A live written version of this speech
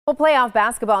Well, playoff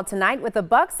basketball tonight with the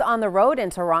Bucks on the road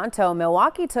in Toronto.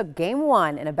 Milwaukee took Game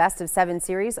 1 in a best-of-7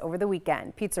 series over the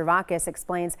weekend. Pete Servakis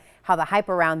explains how the hype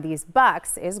around these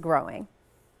Bucks is growing.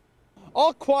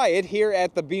 All quiet here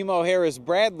at the BMO Harris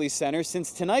Bradley Center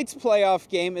since tonight's playoff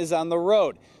game is on the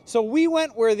road. So we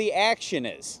went where the action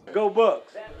is. Go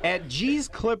Bucks! At G's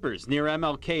Clippers near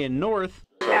MLK and North,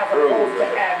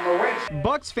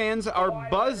 Bucks fans are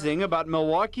buzzing about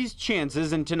Milwaukee's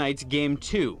chances in tonight's Game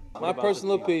 2. My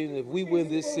personal opinion, if we win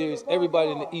this series, everybody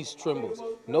in the East trembles.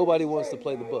 Nobody wants to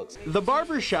play the Bucks. The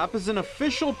Barbershop is an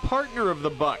official partner of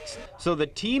the Bucks, so the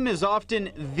team is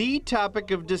often the topic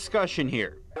of discussion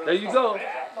here. There you go.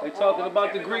 They're talking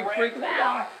about the Greek freak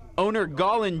now. Owner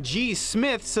Gallin G.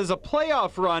 Smith says a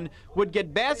playoff run would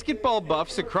get basketball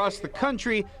buffs across the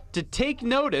country to take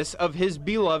notice of his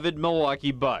beloved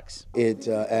Milwaukee Bucks. It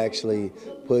actually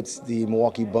puts the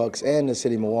Milwaukee Bucks and the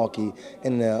city of Milwaukee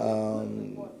in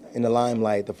the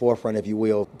limelight, the forefront, if you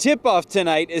will. Tip-off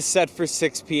tonight is set for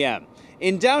 6 p.m.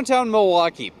 In downtown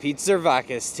Milwaukee, Pete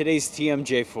Servakis, today's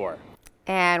TMJ4.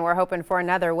 And we're hoping for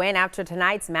another win after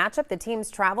tonight's matchup. The teams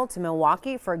travel to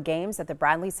Milwaukee for games at the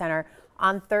Bradley Center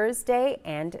on Thursday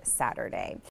and Saturday.